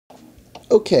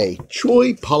Okay,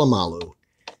 Choi Polamalu.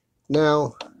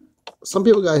 Now, some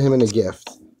people got him in a gift,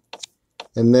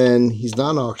 and then he's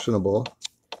non-auctionable.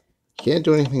 Can't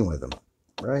do anything with him,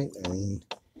 right? I mean,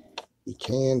 you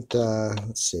can't,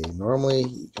 let's see,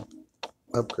 normally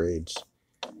upgrades,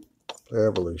 player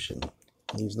evolution.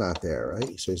 He's not there,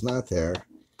 right? So he's not there.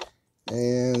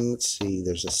 And let's see,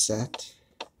 there's a set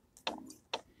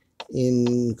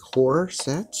in core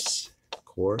sets,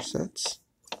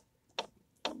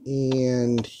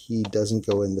 and he doesn't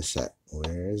go in the set.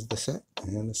 Where is the set?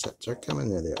 And the sets are coming.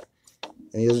 There they are.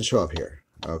 And he doesn't show up here.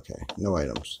 Okay, no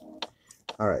items.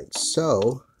 All right,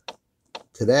 so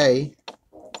today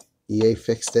EA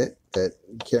fixed it that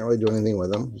you can't really do anything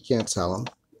with them. You can't sell them.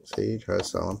 See, you try to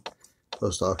sell them.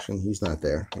 Post auction, he's not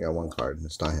there. I got one card, and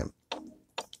it's not him.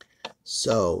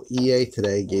 So EA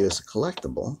today gave us a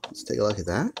collectible. Let's take a look at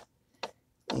that.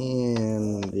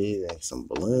 And some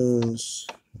balloons.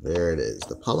 There it is,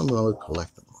 the Polamalu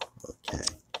collectible. Okay.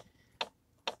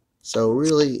 So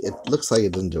really, it looks like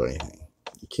it doesn't do anything.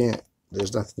 You can't.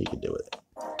 There's nothing you can do with it.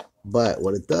 But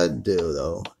what it did do,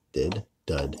 though,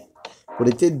 what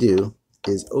it did do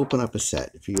is open up a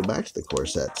set. If you go back to the core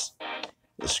sets,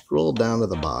 you scroll down to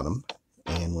the bottom,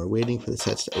 and we're waiting for the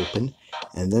sets to open,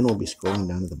 and then we'll be scrolling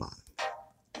down to the bottom.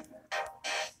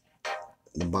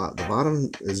 The bottom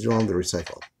is doing the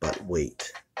recycle, but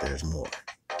wait, there's more.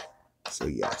 So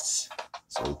yes,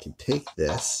 so we can take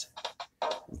this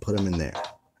and put him in there,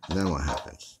 and then what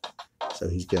happens? So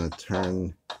he's going to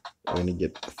turn, we're going to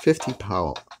get 50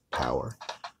 power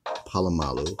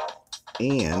Polamalu,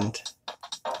 and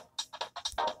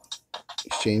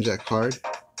exchange that card.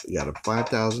 We got a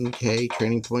 5,000k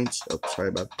training points. Oh, sorry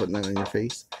about putting that on your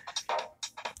face.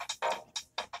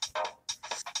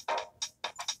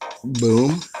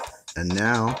 Boom. And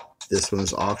now this one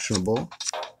is auctionable.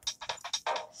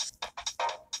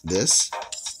 This,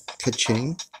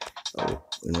 ka-ching. Oh,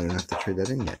 we don't even have to trade that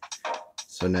in yet.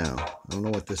 So now, I don't know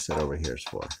what this set over here is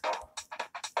for.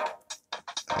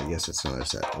 I guess it's another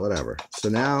set, whatever. So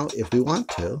now, if we want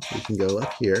to, we can go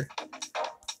up here,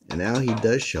 and now he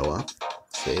does show up.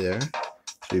 Stay there.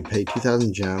 So we pay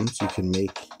 2,000 gems. You can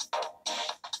make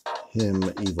him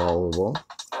evolvable,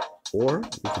 or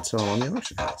you can sell him on the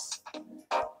auction house.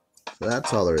 So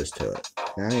that's all there is to it.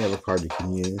 Now you have a card you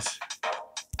can use.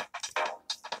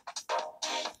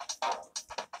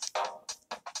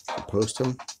 Post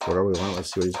him, whatever we want.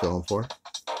 Let's see what he's going for.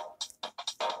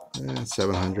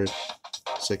 700,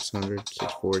 600,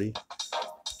 640.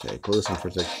 Okay, post him for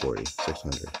 640,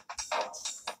 600.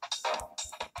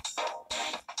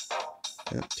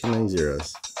 Yep, too many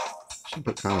zeros. Should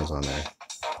put commas on there.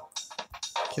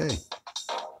 Okay.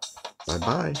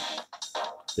 Bye-bye.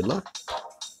 Good luck.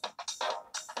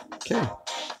 Okay.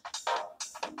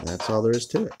 That's all there is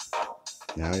to it.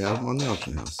 Now I got him on the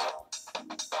auction house.